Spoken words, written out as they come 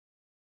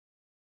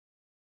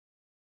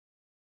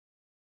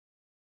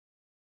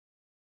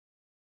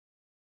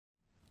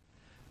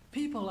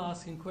People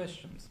asking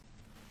questions.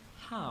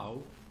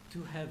 How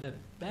to have a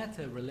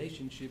better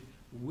relationship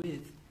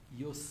with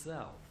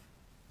yourself.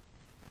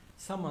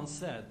 Someone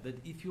said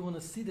that if you want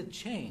to see the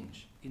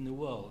change in the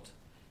world,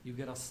 you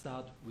gotta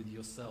start with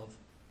yourself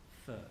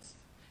first.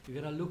 You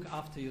gotta look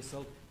after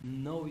yourself,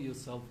 know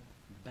yourself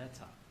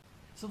better.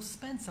 So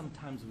spend some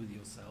time with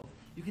yourself.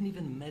 You can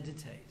even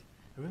meditate.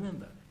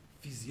 Remember,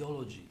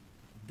 physiology,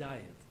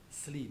 diet,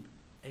 sleep,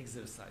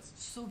 exercise,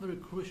 so very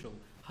crucial.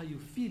 How you're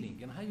feeling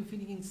and how you're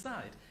feeling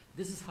inside.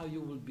 This is how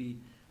you will be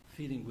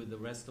feeling with the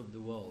rest of the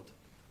world.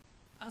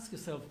 Ask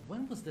yourself,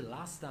 when was the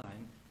last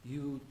time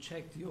you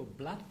checked your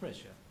blood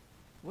pressure?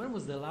 When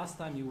was the last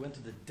time you went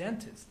to the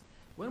dentist?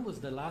 When was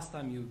the last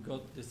time you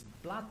got this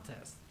blood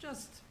test?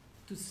 Just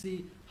to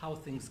see how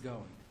things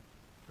going.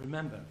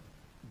 Remember,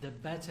 the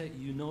better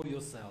you know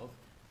yourself,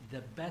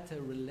 the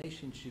better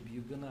relationship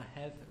you're gonna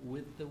have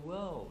with the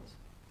world.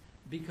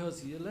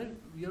 Because your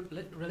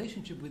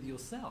relationship with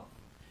yourself,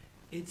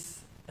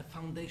 it's a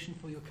foundation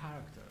for your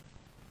character.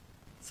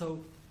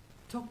 So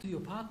talk to your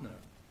partner.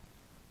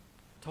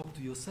 Talk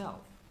to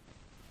yourself.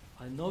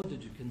 I know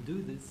that you can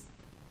do this.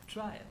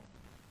 Try it.